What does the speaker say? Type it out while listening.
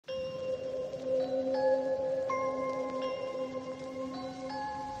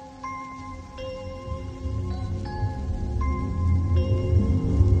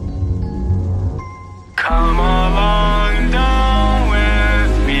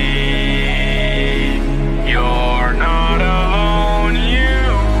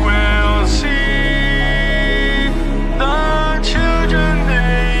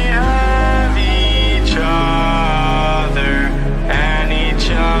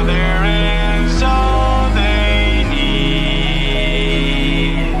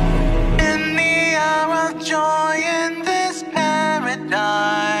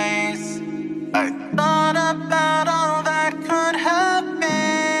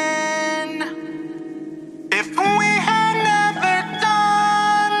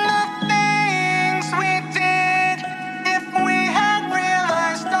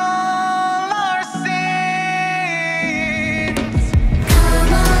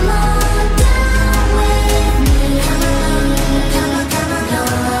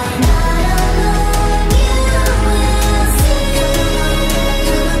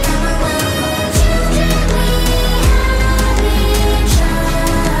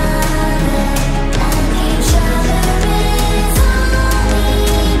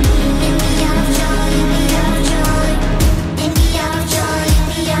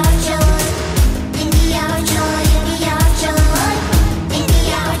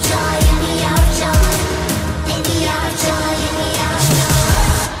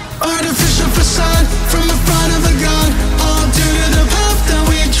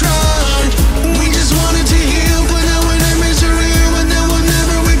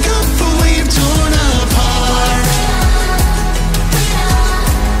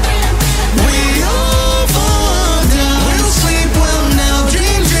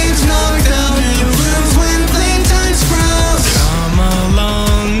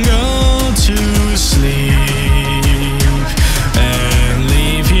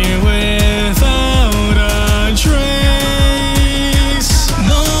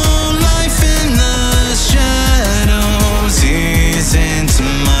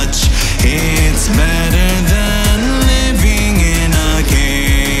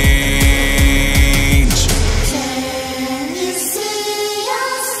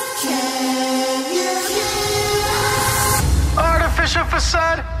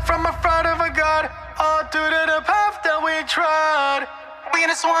suicide from a fraud of a god, all due to the path that we trod. We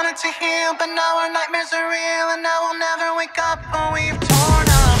just wanted to heal, but now our nightmares are real, and now we'll never wake up, but we've torn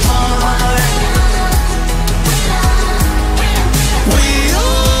apart.